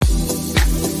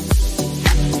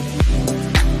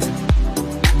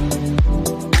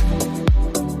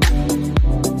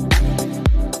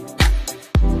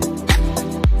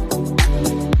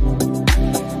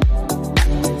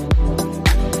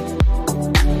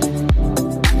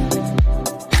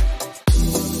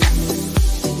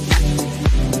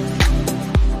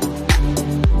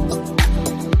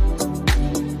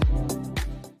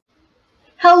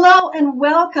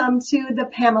welcome to the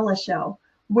Pamela Show,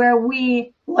 where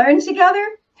we learn together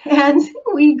and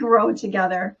we grow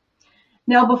together.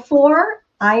 Now, before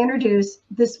I introduce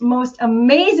this most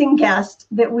amazing guest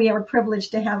that we are privileged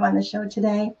to have on the show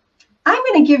today, I'm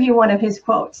going to give you one of his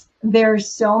quotes.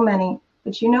 There's so many,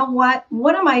 but you know what?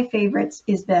 One of my favorites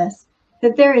is this,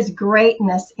 that there is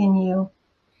greatness in you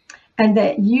and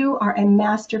that you are a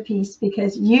masterpiece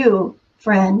because you,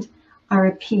 friend, are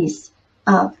a piece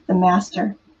of the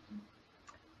master.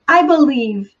 I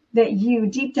believe that you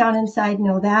deep down inside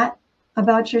know that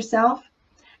about yourself,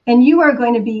 and you are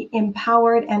going to be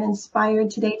empowered and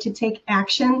inspired today to take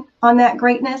action on that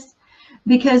greatness,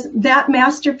 because that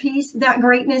masterpiece, that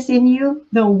greatness in you,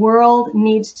 the world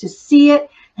needs to see it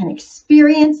and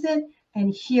experience it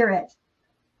and hear it.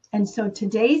 And so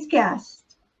today's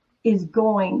guest is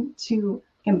going to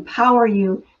empower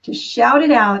you to shout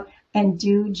it out and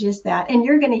do just that. And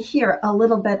you're going to hear a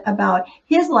little bit about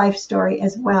his life story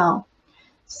as well.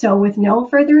 So with no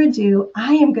further ado,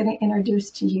 I am going to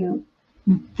introduce to you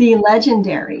the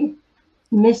legendary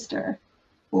Mr.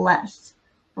 Les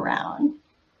Brown.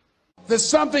 There's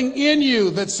something in you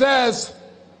that says,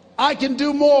 I can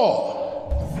do more.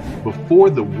 Before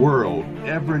the world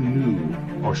ever knew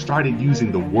or started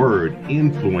using the word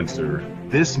influencer,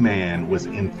 this man was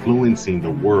influencing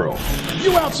the world.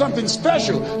 You have something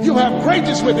special. You have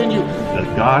greatness within you. The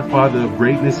godfather of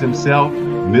greatness himself,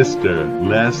 Mr.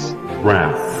 Les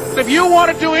Brown. If you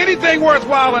want to do anything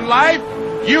worthwhile in life,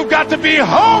 you've got to be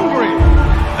hungry.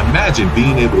 Imagine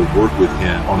being able to work with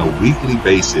him on a weekly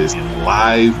basis in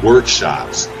live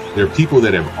workshops. There are people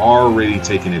that have already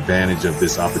taken advantage of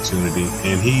this opportunity,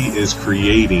 and he is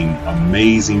creating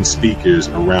amazing speakers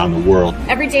around the world.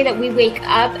 Every day that we wake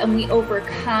up and we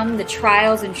overcome the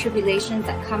trials and tribulations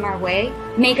that come our way,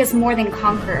 make us more than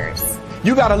conquerors.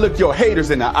 You got to look your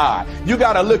haters in the eye. You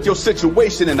got to look your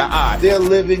situation in the eye. They're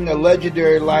living a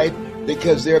legendary life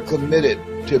because they're committed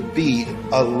to be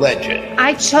a legend.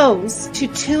 I chose to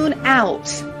tune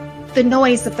out the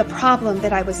noise of the problem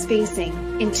that I was facing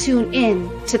and tune in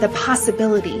to the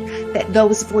possibility that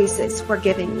those voices were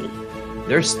giving me.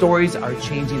 Their stories are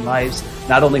changing lives,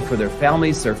 not only for their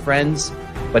families, their friends,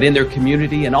 but in their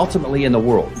community and ultimately in the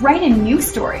world. Write a new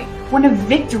story, one of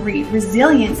victory,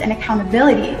 resilience, and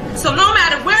accountability. So no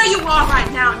matter where you are right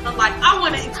now in your life, I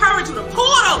want to encourage you to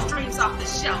pull those dreams off the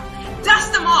shelf.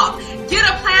 Dust them off. Get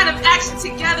a plan of action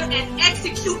together and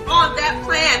execute on that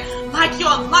plan like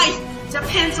your life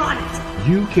depends on it.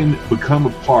 You can become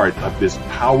a part of this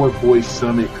Power Voice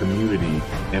Summit community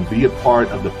and be a part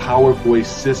of the Power Voice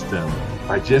system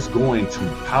by just going to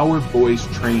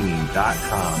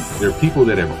powervoicetraining.com. There are people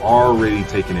that have already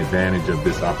taken advantage of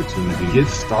this opportunity. Get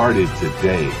started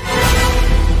today.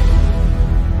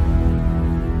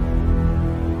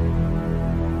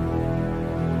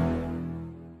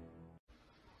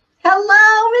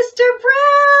 Hello, Mr.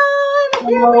 Brown.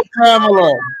 Hello,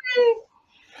 Pamela.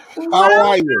 How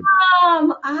are you?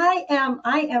 I am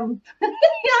I'm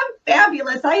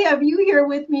fabulous. I have you here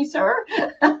with me, sir.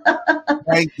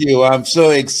 Thank you. I'm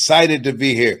so excited to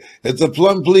be here. It's a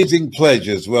plum-pleasing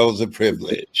pleasure as well as a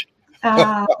privilege.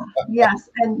 Yes,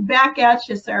 and back at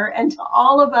you, sir. And to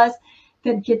all of us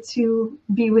that get to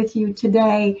be with you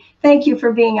today, thank you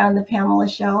for being on the Pamela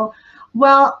Show.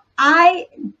 Well, I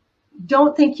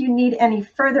don't think you need any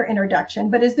further introduction,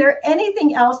 but is there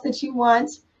anything else that you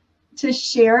want to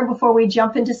share before we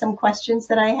jump into some questions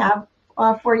that I have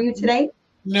for you today?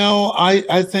 No,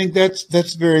 I think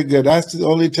that's very good. That's the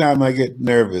only time I get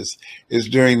nervous is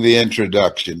during the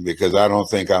introduction, because I don't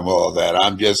think I'm all that.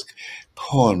 I'm just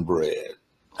cornbread.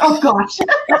 Oh, gosh.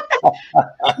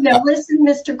 Now, listen,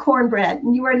 Mr. Cornbread,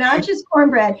 you are not just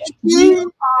cornbread.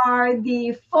 You are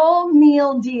the full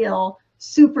meal deal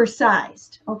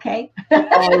supersized, okay?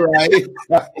 All right.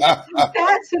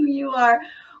 That's who you are.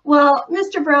 Well,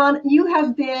 Mr. Brown, you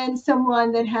have been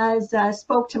someone that has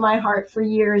spoke to my heart for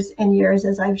years and years,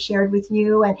 as I've shared with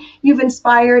you, and you've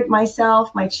inspired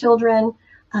myself, my children,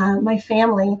 my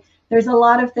family. There's a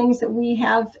lot of things that we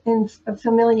have in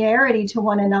familiarity to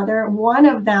one another. One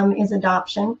of them is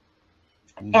adoption.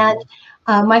 Mm-hmm. And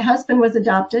my husband was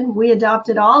adopted. We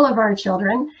adopted all of our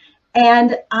children.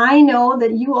 And I know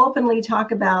that you openly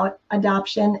talk about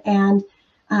adoption and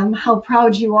how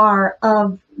proud you are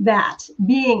of that,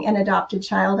 being an adopted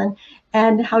child,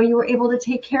 and how you were able to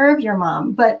take care of your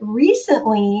mom. But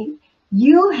recently,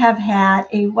 you have had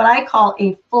what I call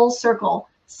a full circle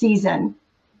season,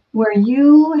 where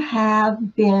you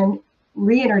have been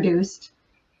reintroduced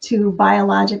to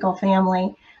biological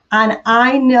family. And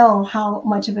I know how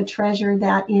much of a treasure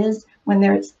that is when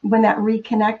that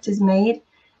reconnect is made.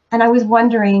 And I was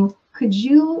wondering, could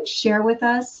you share with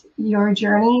us your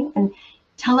journey and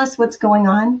tell us what's going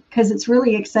on? Because it's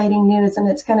really exciting news and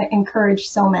it's going to encourage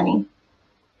so many.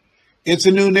 It's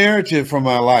a new narrative for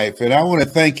my life. And I want to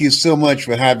thank you so much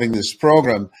for having this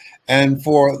program and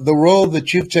for the role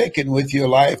that you've taken with your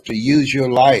life to use your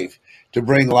life to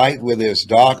bring light where there's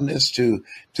darkness, to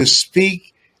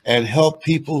speak and help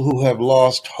people who have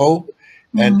lost hope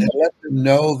and let them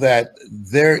know that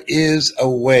there is a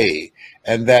way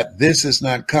and that this has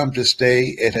not come to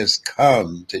stay. It has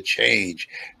come to change,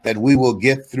 that we will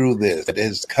get through this. It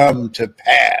has come to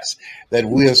pass, that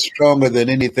we are stronger than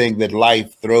anything that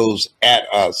life throws at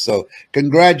us. So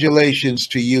congratulations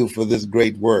to you for this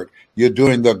great work. You're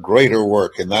doing the greater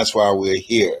work, and that's why we're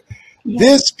here. Yes.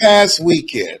 This past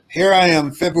weekend, here I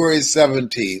am, February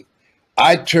 17th,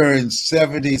 I turned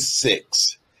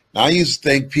 76. Now, I used to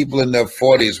think people in their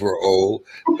 40s were old,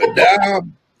 but now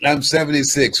I'm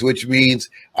 76, which means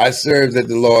I served at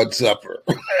the Lord's Supper.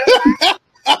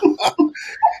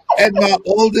 And my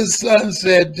oldest son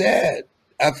said, "Dad,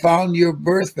 I found your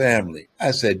birth family."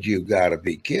 I said, "You gotta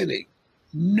be kidding."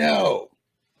 No.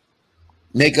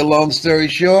 Make a long story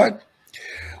short,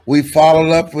 we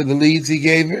followed up with the leads he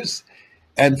gave us.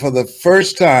 And for the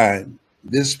first time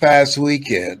this past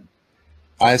weekend,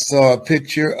 I saw a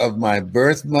picture of my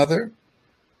birth mother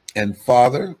and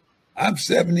father. I'm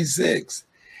 76.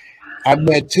 I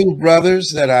met two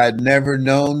brothers that I'd never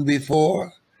known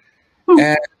before.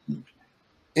 And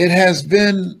it has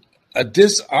been a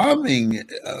disarming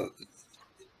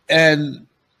and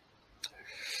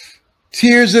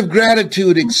tears of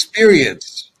gratitude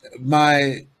experience.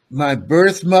 My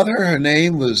birth mother, her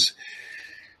name was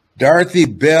Dorothy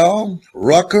Bell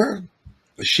Rucker.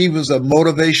 She was a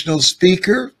motivational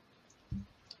speaker.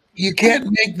 You can't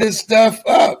make this stuff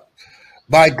up.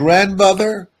 My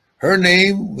grandmother, her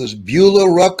name was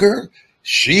Beulah Rucker.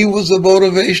 She was a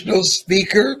motivational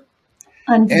speaker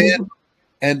and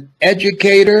an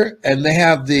educator. And they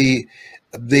have the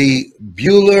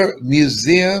Beulah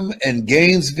Museum in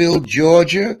Gainesville,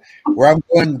 Georgia, where I'm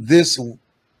going this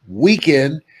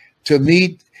weekend to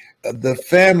meet the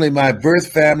family, my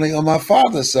birth family on my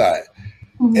father's side.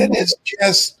 And it's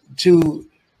just to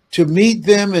meet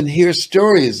them and hear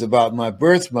stories about my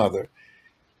birth mother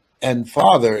and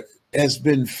father has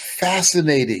been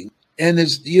fascinating. And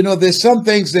it's, you know, there's some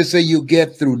things they say you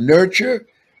get through nurture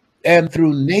and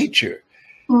through nature.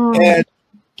 And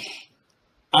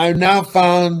I now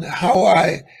found how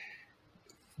I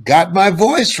got my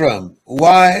voice from,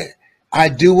 why I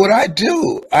do what I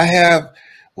do. I have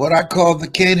what I call the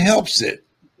can't helps it.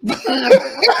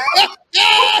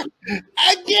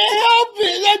 I can't help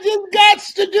it. I just got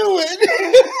to do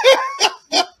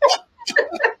it.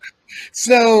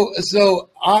 So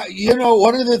you know,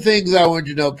 one of the things I want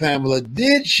you to know, Pamela,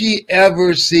 did she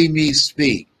ever see me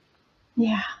speak?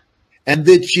 Yeah. And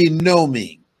did she know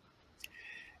me?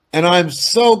 And I'm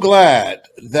so glad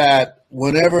that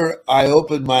whenever I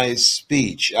opened my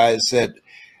speech, I said,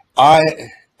 I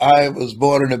was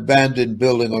born in an abandoned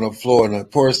building on a floor in a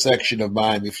poor section of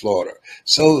Miami, Florida.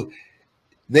 So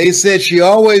they said she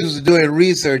always was doing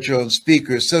research on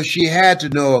speakers, so she had to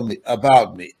know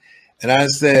about me. And I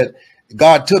said,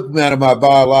 God took me out of my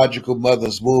biological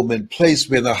mother's womb and placed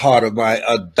me in the heart of my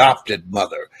adopted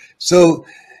mother. So,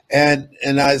 and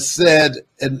I said,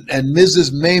 and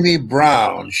Mrs. Mamie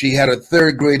Brown, she had a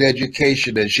 3rd grade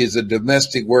education and she's a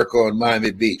domestic worker on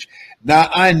Miami Beach. Now,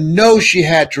 I know she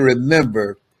had to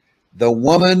remember the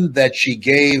woman that she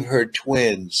gave her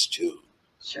twins to.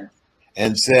 Sure.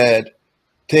 And said,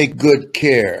 take good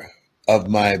care of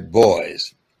my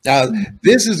boys. Now,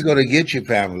 this is going to get you,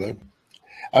 Pamela.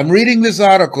 I'm reading this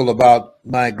article about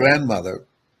my grandmother,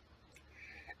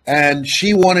 and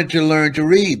she wanted to learn to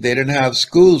read. They didn't have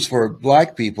schools for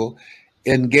Black people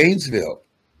in Gainesville.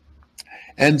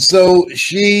 And so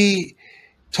she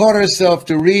taught herself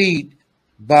to read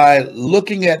by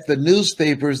looking at the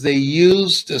newspapers they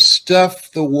used to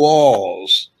stuff the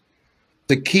walls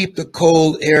to keep the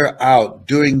cold air out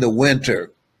during the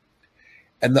winter.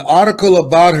 And the article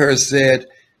about her said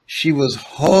she was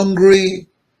hungry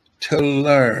to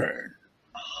learn.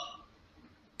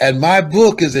 And my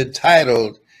book is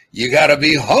entitled, You Gotta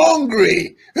Be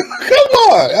Hungry. Come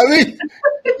on. I mean,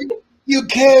 you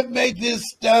can't make this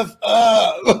stuff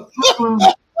up.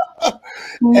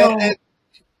 No.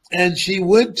 And she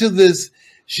went to this,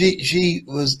 she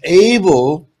was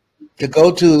able to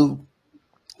go to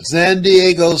San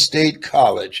Diego State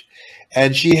College,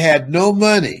 and she had no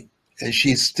money. And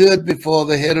she stood before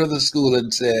the head of the school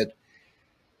and said,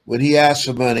 when he asked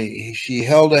for money, she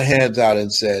held her hands out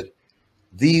and said,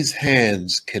 these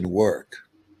hands can work.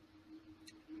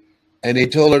 And they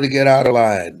told her to get out of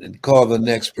line and call the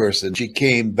next person. She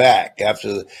came back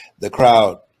after the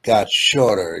crowd got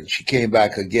shorter, and she came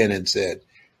back again and said,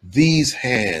 "These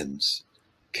hands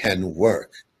can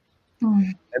work."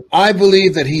 And I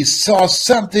believe that he saw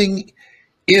something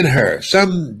in her,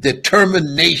 some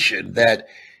determination that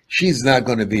she's not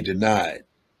going to be denied.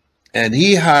 And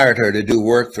he hired her to do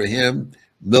work for him,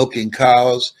 milking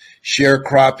cows,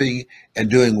 sharecropping, and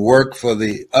doing work for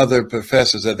the other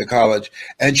professors at the college.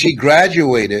 And she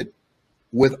graduated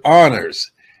with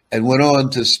honors and went on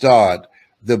to start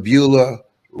the Beulah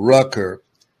Rucker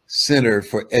Center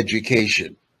for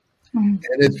Education. And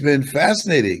it's been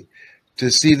fascinating to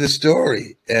see the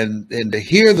story and to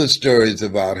hear the stories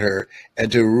about her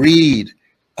and to read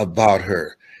about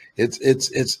her. It's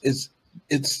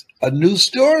a new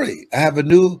story. I have a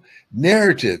new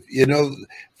narrative. You know,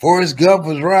 Forrest Gump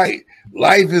was right.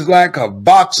 Life is like a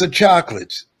box of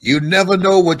chocolates. You never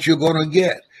know what you're going to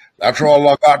get. That's all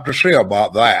I got to say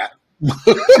about that.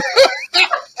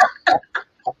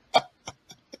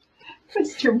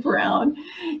 Mr. Brown.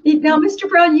 Now, Mr.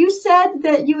 Brown, you said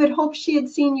that you had hoped she had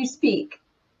seen you speak.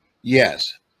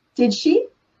 Yes. Did she?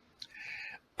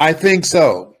 I think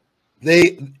so.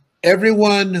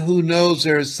 Everyone who knows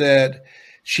her said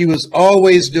she was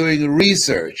always doing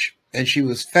research and she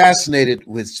was fascinated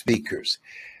with speakers.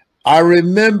 I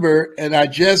remember, and I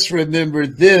just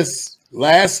remembered this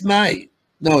last night,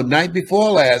 no, night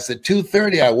before last at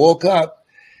 2:30, I woke up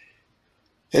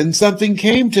and something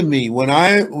came to me. When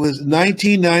I was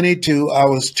 1992, I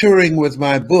was touring with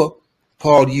my book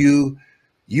called You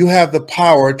Have the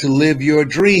Power to Live Your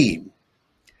Dream.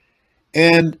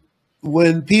 And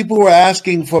when people were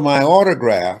asking for my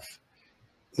autograph,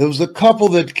 there was a couple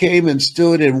that came and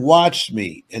stood and watched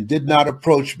me and did not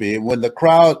approach me. And when the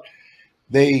crowd,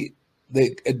 they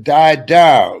died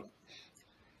down,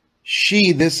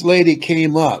 this lady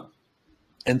came up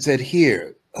and said,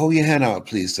 "Here, hold your hand out,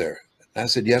 please, sir." I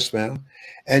said, "Yes, ma'am."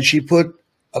 And she put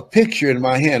a picture in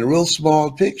my hand, a real small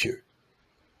picture.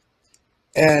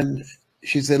 And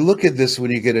she said, "Look at this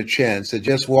when you get a chance." And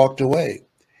just walked away.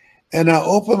 And I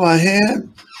opened my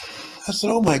hand. I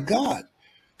said, "Oh my God,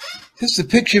 this is a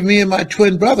picture of me and my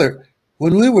twin brother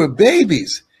when we were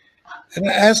babies." And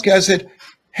I asked her, I said,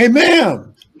 "Hey,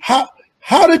 ma'am, how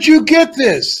did you get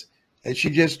this?" And she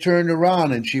just turned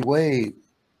around and she waved.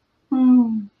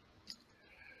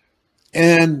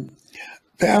 And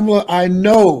Pamela, I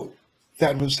know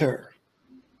that was her.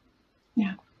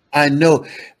 Yeah. I know.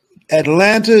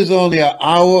 Atlanta is only an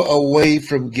hour away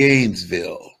from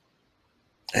Gainesville.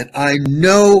 And I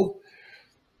know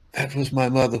that was my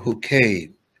mother who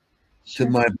came to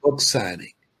my book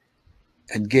signing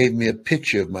and gave me a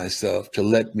picture of myself to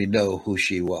let me know who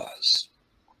she was.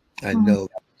 I know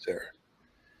that was her.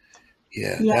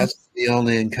 Yeah, yes. That's the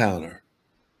only encounter.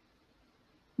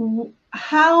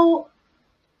 How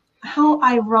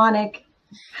ironic,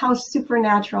 how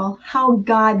supernatural, how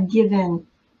God-given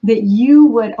that you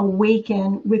would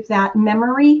awaken with that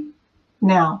memory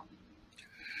now.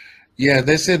 Yeah,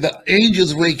 they said the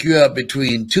angels wake you up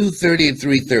between 2:30 and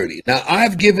 3:30. Now,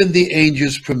 I've given the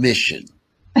angels permission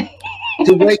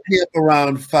to wake me up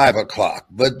around 5 o'clock,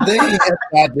 but they have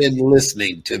not been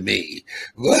listening to me.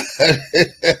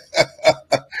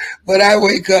 But I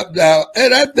wake up now,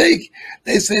 and I think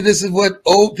they say this is what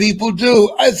old people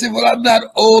do. I say, well, I'm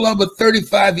not old. I'm a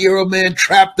 35-year-old man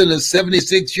trapped in a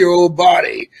 76-year-old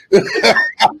body.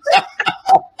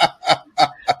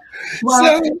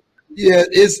 Well, so, yeah,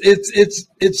 it's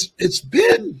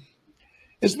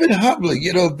been humbling.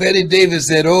 You know, Betty Davis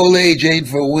said, "Old age ain't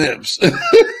for wimps."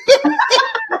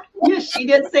 Yes, she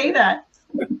did say that.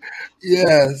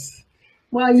 Yes.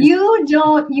 Well,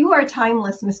 you are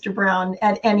timeless, Mr. Brown,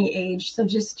 at any age. So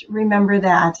just remember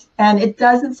that. And it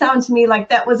doesn't sound to me like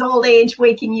that was old age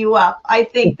waking you up. I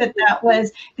think that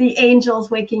was the angels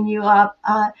waking you up.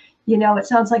 You know, it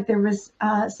sounds like there was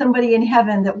somebody in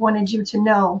heaven that wanted you to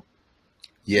know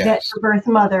that your birth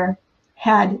mother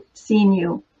had seen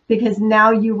you, because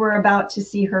now you were about to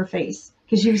see her face,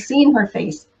 because you've seen her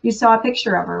face. You saw a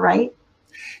picture of her, right?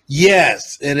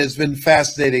 Yes, and it's been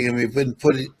fascinating. And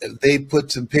they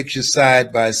put some pictures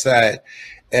side by side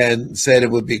and said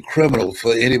it would be criminal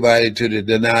for anybody to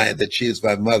deny that she is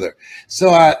my mother.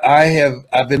 So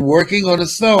I've been working on a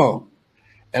song,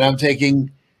 and I'm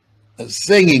taking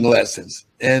singing lessons.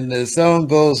 And the song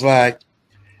goes like,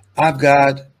 "I've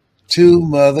got 2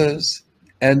 mothers,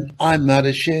 and I'm not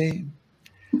ashamed.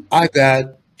 I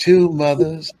got 2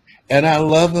 mothers, and I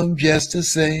love them just the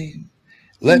same.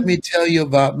 Let me tell you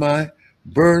about my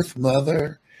birth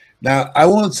mother." Now, I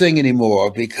won't sing anymore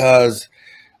because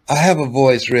I have a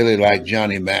voice really like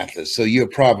Johnny Mathis, so you're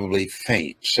probably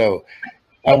faint. So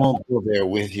I won't go there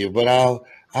with you, but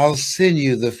I'll send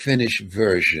you the finished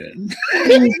version.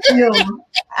 Thank you.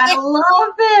 I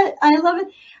love it. I love it.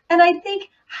 And I think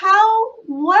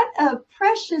what a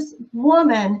precious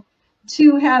woman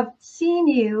to have seen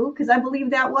you, because I believe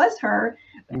that was her,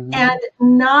 and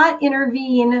not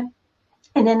intervene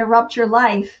and interrupt your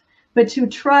life, but to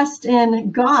trust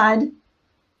in God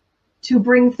to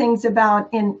bring things about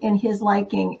in his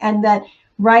liking. And that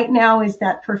right now is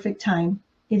that perfect time.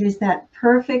 It is that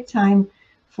perfect time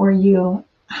for you.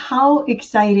 How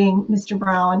exciting, Mr.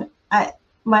 Brown.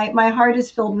 My heart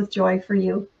is filled with joy for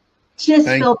you. Just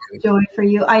filled with joy for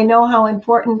you. I know how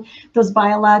important those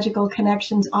biological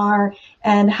connections are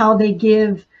and how they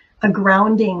give a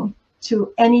grounding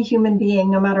to any human being,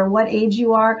 no matter what age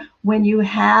you are. When you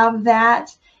have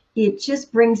that, it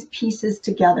just brings pieces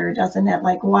together, doesn't it?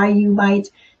 Like why you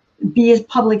might be a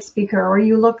public speaker, or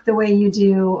you look the way you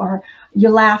do, or you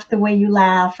laugh the way you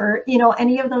laugh, or, you know,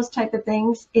 any of those type of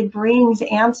things. It brings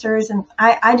answers. And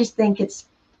I just think it's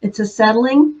a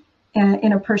settling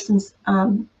in a person's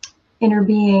inner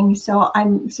being. So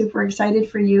I'm super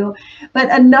excited for you. But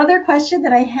another question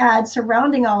that I had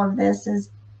surrounding all of this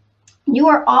is, you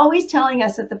are always telling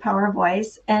us at the Power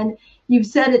Voice, and you've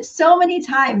said it so many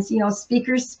times, you know,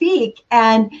 speakers speak,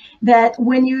 and that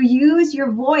when you use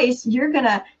your voice, you're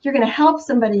gonna help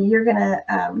somebody, you're gonna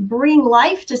bring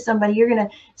life to somebody, you're gonna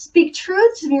speak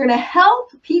truths, and you're gonna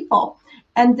help people.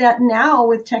 And that now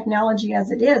with technology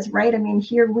as it is, right? I mean,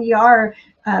 here we are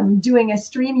doing a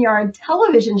StreamYard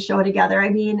television show together. I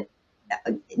mean,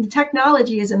 the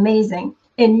technology is amazing,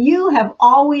 and you have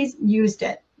always used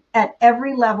it. At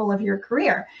every level of your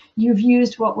career, you've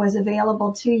used what was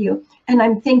available to you. And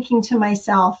I'm thinking to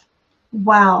myself,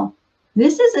 wow,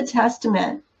 this is a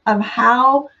testament of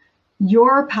how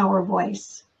your Power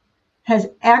Voice has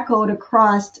echoed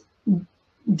across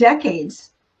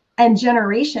decades and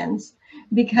generations,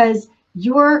 because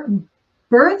your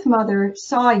birth mother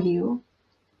saw you.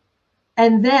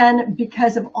 And then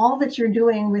because of all that you're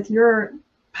doing with your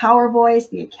Power Voice,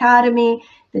 the Academy,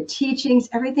 the teachings,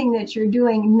 everything that you're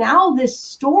doing, now this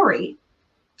story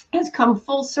has come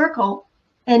full circle,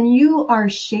 and you are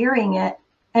sharing it,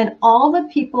 and all the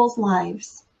people's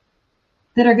lives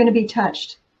that are going to be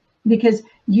touched, because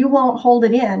you won't hold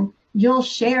it in, you'll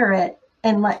share it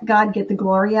and let God get the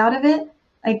glory out of it.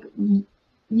 Like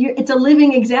it's a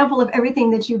living example of everything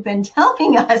that you've been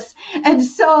telling us. And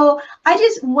so I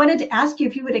just wanted to ask you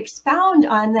if you would expound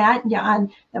on that, on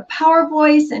the Power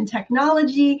Voice and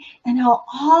technology, and how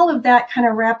all of that kind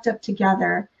of wrapped up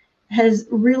together has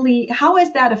really, how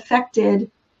has that affected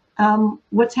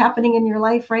what's happening in your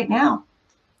life right now?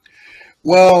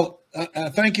 Well,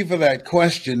 thank you for that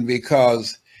question,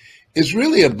 because it's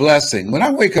really a blessing. When I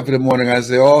wake up in the morning, I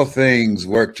say all things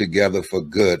work together for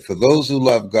good, for those who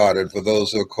love God and for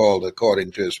those who are called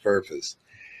according to his purpose.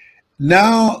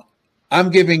 Now I'm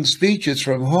giving speeches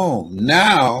from home.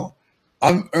 Now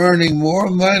I'm earning more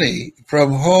money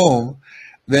from home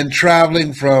than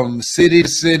traveling from city to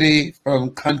city,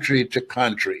 from country to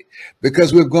country,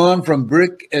 because we've gone from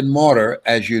brick and mortar,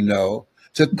 as you know,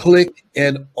 to click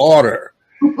and order.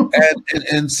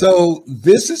 and so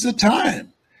this is a time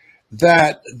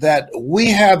that we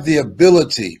have the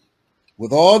ability,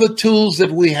 with all the tools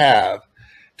that we have,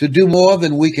 to do more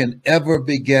than we can ever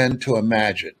begin to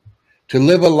imagine, to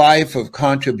live a life of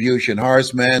contribution.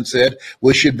 Horace Mann said,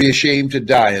 we should be ashamed to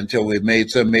die until we've made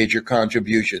some major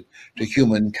contribution to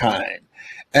humankind.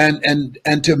 And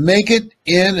to make it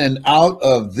in and out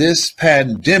of this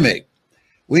pandemic,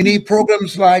 we need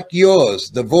programs like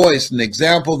yours, The Voice, an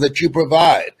example that you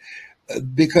provide,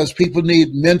 because people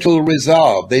need mental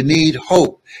resolve. They need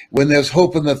hope. When there's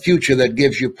hope in the future, that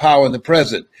gives you power in the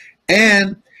present.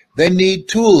 And they need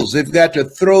tools. They've got to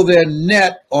throw their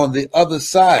net on the other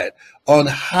side on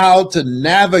how to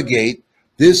navigate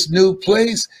this new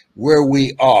place where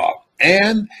we are.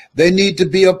 And they need to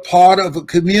be a part of a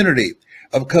community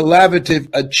of collaborative,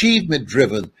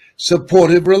 achievement-driven,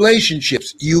 supportive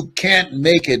relationships. You can't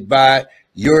make it by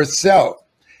yourself.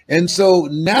 And so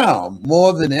now,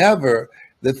 more than ever,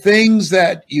 the things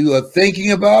that you are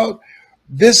thinking about,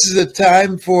 this is a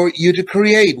time for you to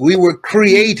create. We were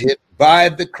created by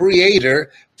the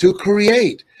Creator to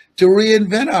create, to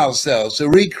reinvent ourselves, to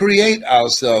recreate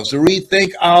ourselves, to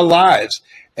rethink our lives.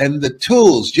 And the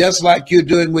tools, just like you're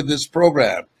doing with this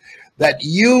program, that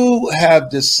you have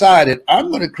decided, I'm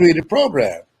going to create a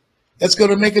program that's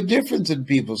going to make a difference in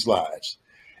people's lives.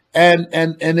 And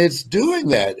it's doing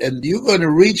that. And you're going to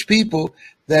reach people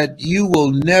that you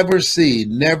will never see,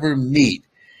 never meet.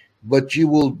 but you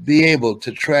will be able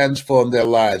to transform their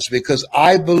lives, because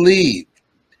I believe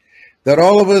that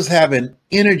all of us have an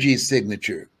energy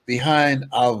signature behind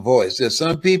our voice. There's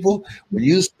some people, when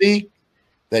you speak,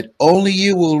 that only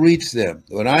you will reach them.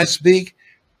 When I speak,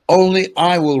 only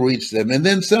I will reach them. And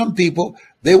then some people,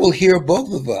 they will hear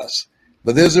both of us.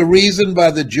 But there's a reason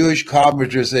why the Jewish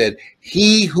carpenter said,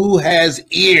 he who has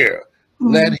ear,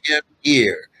 let him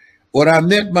hear. When I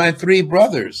met my three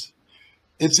brothers,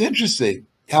 it's interesting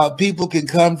how people can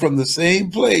come from the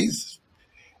same place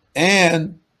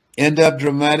and end up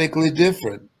dramatically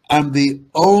different. I'm the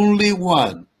only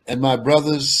one, and my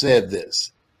brothers said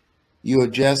this, you're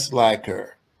just like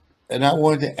her. And I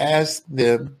wanted to ask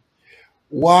them,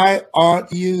 why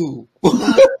aren't you?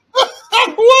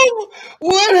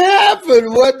 What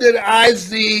happened? What did I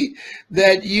see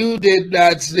that you did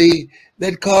not see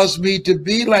that caused me to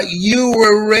be like you?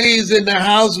 Were raised in the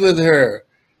house with her.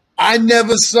 I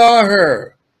never saw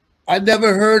her. I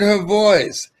never heard her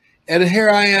voice. And here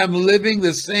I am living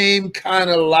the same kind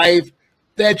of life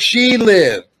that she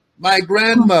lived. My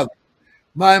grandmother,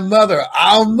 my mother,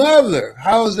 our mother.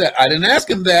 How is that? I didn't ask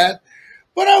him that,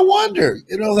 but I wonder,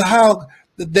 how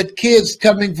that kids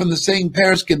coming from the same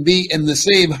parents can be in the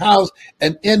same house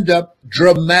and end up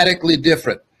dramatically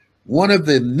different. One of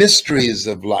the mysteries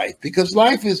of life, because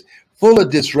life is full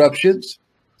of disruptions.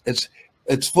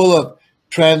 It's full of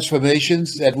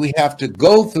transformations that we have to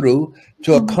go through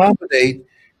to accommodate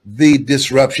the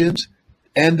disruptions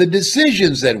and the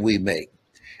decisions that we make.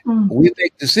 We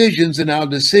make decisions, and our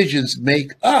decisions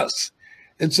make us.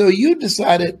 And so you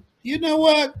decided, you know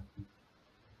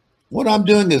what I'm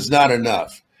doing is not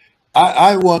enough.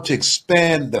 I want to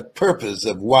expand the purpose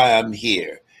of why I'm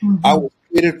here. I was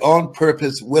created on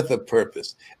purpose with a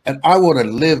purpose, and I want to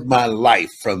live my life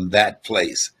from that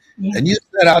place. And you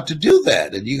set out to do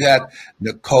that. And you got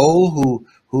Nicole,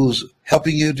 who's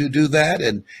helping you to do that,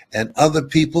 and other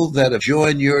people that have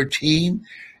joined your team.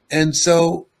 And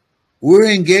so we're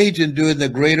engaged in doing the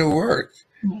greater work.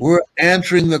 We're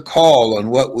answering the call on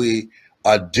what we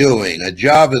are doing. A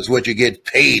job is what you get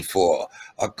paid for.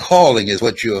 A calling is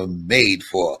what you're made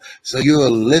for. So you're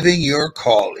living your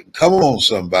calling. Come on,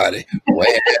 somebody.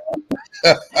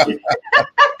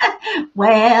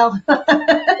 Well,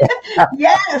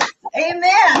 yes,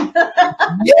 amen.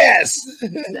 Yes.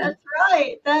 That's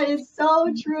right. That is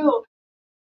so true.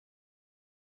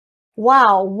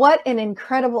 Wow, what an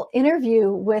incredible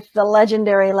interview with the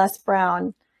legendary Les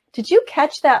Brown. Did you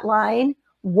catch that line?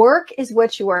 Work is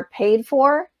what you are paid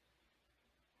for,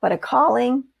 but a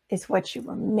calling is what you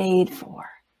were made for.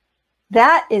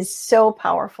 That is so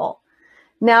powerful.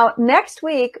 Now, next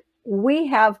week, we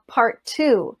have part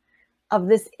 2 of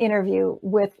this interview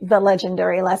with the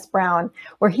legendary Les Brown,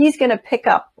 where he's going to pick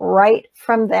up right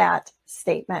from that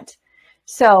statement.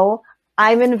 So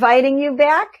I'm inviting you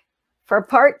back for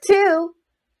part 2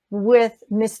 with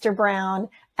Mr. Brown,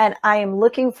 and I am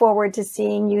looking forward to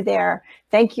seeing you there.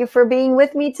 Thank you for being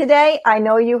with me today. I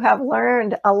know you have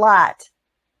learned a lot,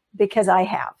 because I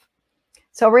have.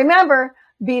 So remember,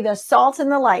 be the salt and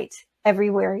the light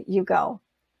everywhere you go.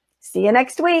 See you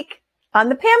next week on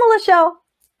The Pamela Show.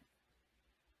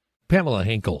 Pamela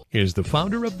Henkel is the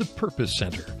founder of the Purpose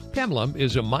Center. Pamela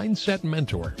is a mindset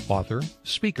mentor, author,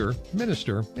 speaker,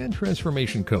 minister, and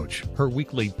transformation coach. Her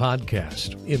weekly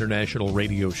podcast, international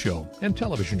radio show, and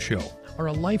television show are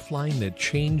a lifeline that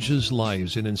changes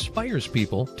lives and inspires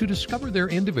people to discover their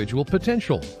individual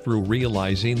potential through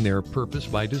realizing their purpose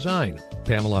by design.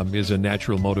 Pamela is a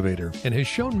natural motivator and has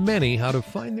shown many how to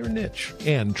find their niche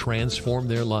and transform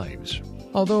their lives.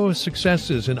 Although success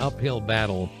is an uphill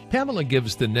battle, Pamela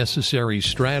gives the necessary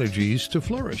strategies to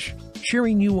flourish,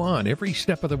 cheering you on every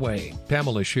step of the way.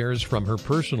 Pamela shares from her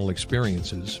personal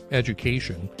experiences,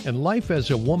 education, and life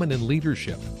as a woman in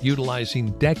leadership,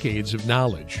 utilizing decades of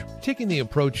knowledge. Taking the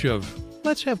approach of,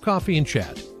 let's have coffee and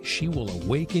chat, she will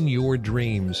awaken your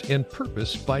dreams and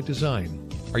purpose by design.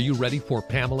 Are you ready for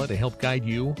Pamela to help guide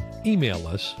you? Email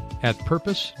us at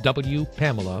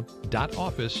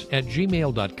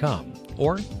purposewpamela.office@gmail.com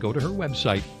or go to her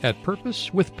website at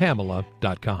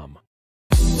purposewithpamela.com.